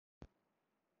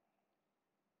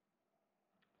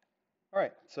All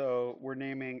right, so we're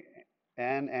naming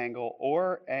an angle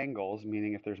or angles,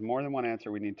 meaning if there's more than one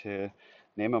answer, we need to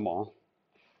name them all.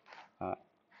 Uh,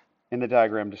 in the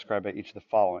diagram described by each of the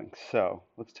following. So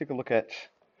let's take a look at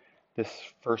this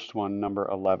first one, number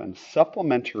 11,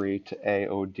 supplementary to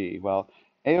AOD. Well,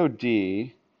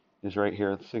 AOD is right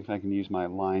here. Let's see if I can use my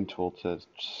line tool to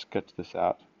sketch this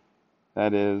out.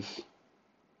 That is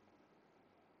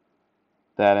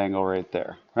that angle right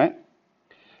there, right?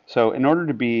 So in order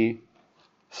to be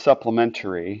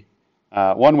supplementary,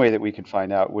 one way that we could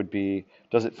find out would be,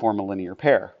 does it form a linear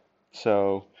pair?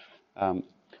 So um,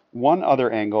 one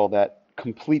other angle that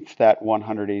completes that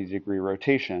 180-degree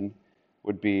rotation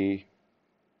would be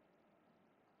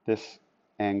this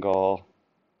angle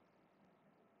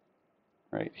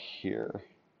right here.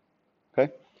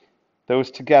 Okay?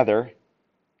 Those together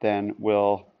then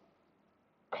will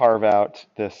carve out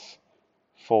this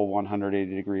full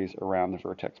 180 degrees around the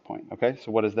vertex point. Okay?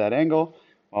 So what is that angle?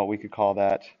 Well, we could call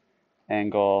that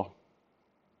angle,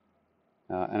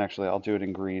 and actually I'll do it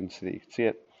in green so that you can see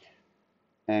it,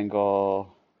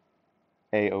 angle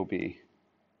AOB.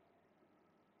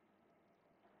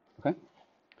 Okay?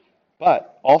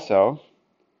 But also,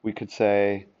 we could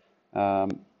say, um,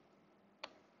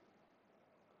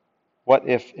 what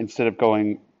if instead of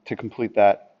going to complete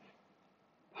that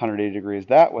 180 degrees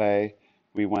that way,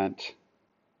 we went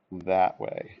that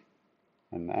way?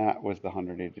 And that was the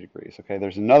 180 degrees. Okay,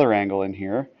 there's another angle in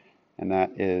here, and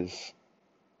that is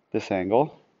this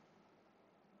angle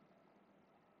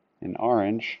in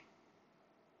orange.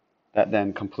 That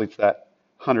then completes that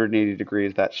 180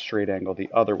 degrees, that straight angle the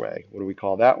other way. What do we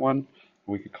call that one?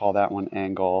 We could call that one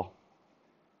angle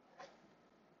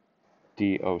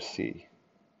DOC.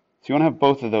 So you want to have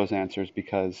both of those answers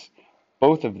because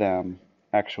both of them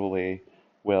actually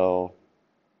will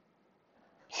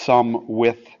sum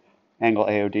with angle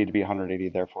AOD to be 180,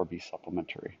 therefore be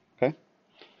supplementary. Okay?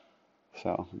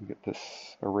 So let me get this,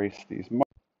 erase these marks.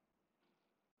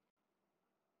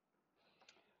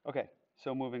 Okay,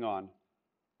 so moving on.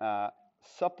 Uh,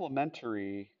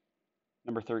 Supplementary,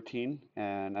 number 13,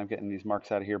 and I'm getting these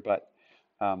marks out of here, but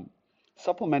um,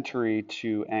 supplementary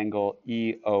to angle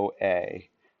EOA.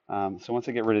 So once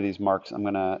I get rid of these marks, I'm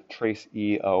going to trace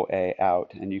EOA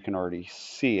out, and you can already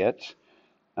see it.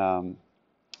 Um,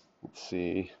 let's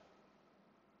see.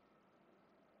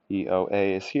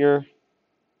 EOA is here.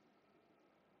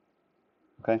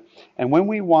 Okay. And when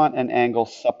we want an angle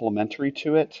supplementary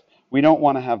to it, we don't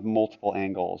want to have multiple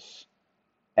angles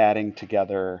adding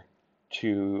together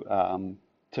to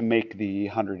make the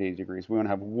 180 degrees. We want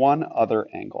to have one other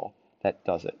angle that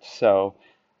does it. So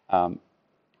um,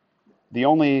 the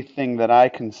only thing that I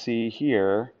can see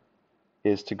here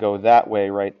is to go that way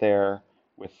right there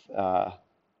with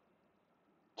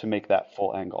to make that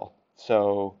full angle.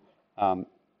 So um,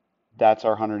 that's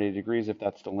our 180 degrees if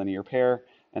that's the linear pair.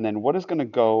 And then what is going to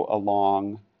go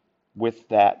along with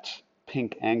that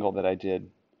pink angle that I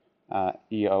did,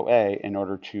 EOA, in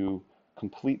order to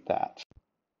complete that?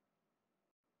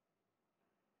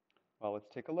 Well, let's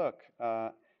take a look.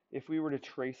 If we were to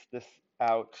trace this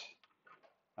out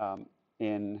um,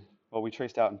 well, we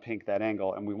traced out in pink that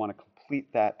angle, and we want to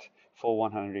complete that full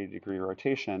 180-degree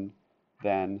rotation,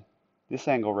 then this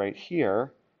angle right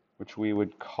here, which we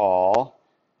would call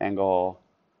angle,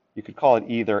 you could call it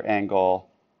either angle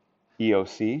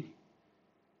EOC,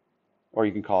 or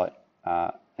you can call it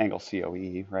angle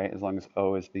COE, right? As long as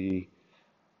O is the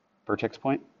vertex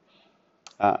point.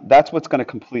 That's what's going to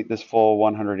complete this full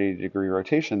 180-degree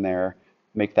rotation there,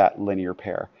 make that linear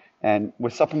pair. And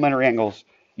with supplementary angles,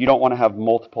 you don't want to have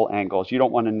multiple angles. You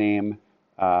don't want to name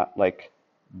like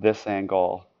this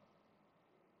angle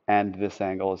and this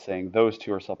angle as saying those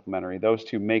two are supplementary. Those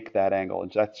two make that angle,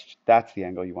 and that's the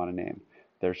angle you want to name.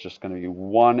 There's just going to be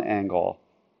one angle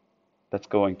that's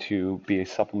going to be a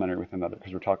supplementary with another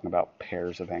because we're talking about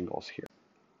pairs of angles here.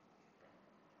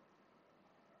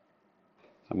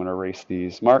 So I'm going to erase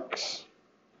these marks,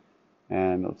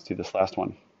 and let's do this last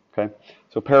one. Okay,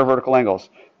 so pair of vertical angles.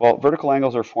 Well, vertical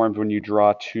angles are formed when you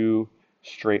draw two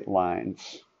straight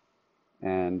lines.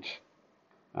 And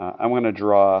I'm going to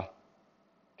draw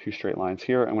two straight lines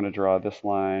here. I'm going to draw this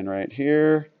line right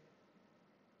here.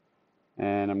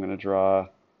 And I'm going to draw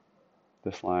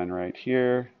this line right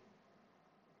here.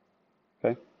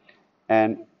 Okay,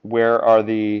 and where are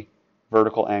the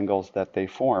vertical angles that they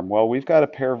form? Well, we've got a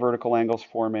pair of vertical angles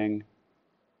forming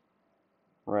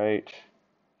right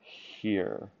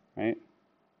here, right?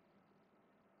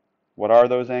 What are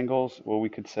those angles? Well, we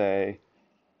could say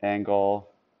angle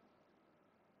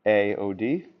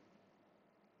AOD.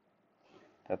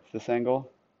 That's this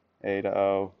angle, A to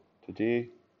O to D.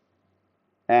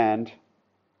 And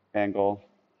angle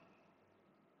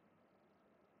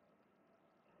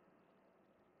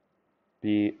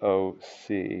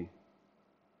BOC,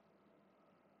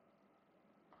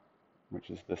 which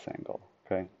is this angle,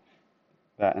 okay?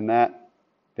 That and that,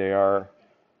 they are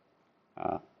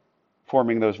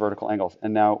forming those vertical angles.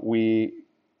 And now we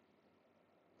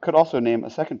could also name a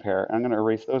second pair. I'm going to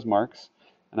erase those marks,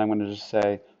 and I'm going to just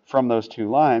say, from those two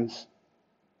lines,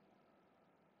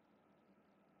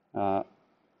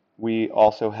 we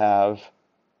also have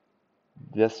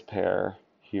this pair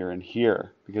here and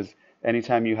here, because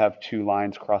anytime you have two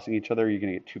lines crossing each other, you're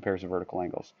going to get two pairs of vertical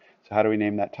angles. So how do we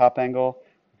name that top angle?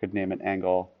 We could name it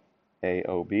angle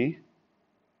AOB.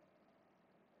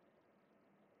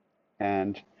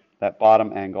 And that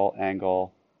bottom angle,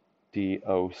 angle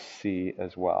DOC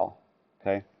as well.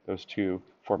 Okay, those two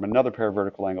form another pair of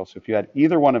vertical angles. So if you had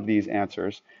either one of these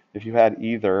answers, if you had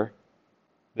either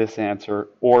this answer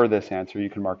or this answer, you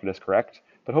can mark it as correct.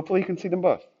 But hopefully you can see them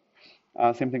both.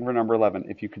 Same thing for number 11.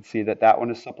 If you could see that that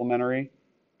one is supplementary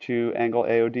to angle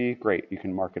AOD, great, you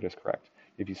can mark it as correct.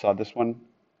 If you saw this one,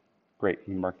 great,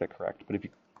 you can mark that correct. But if you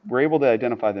were able to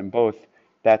identify them both,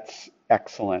 that's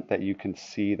excellent that you can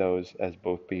see those as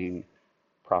both being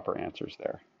proper answers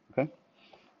there. Okay,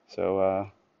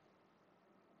 so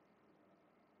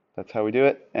that's how we do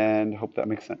it, and hope that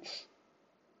makes sense.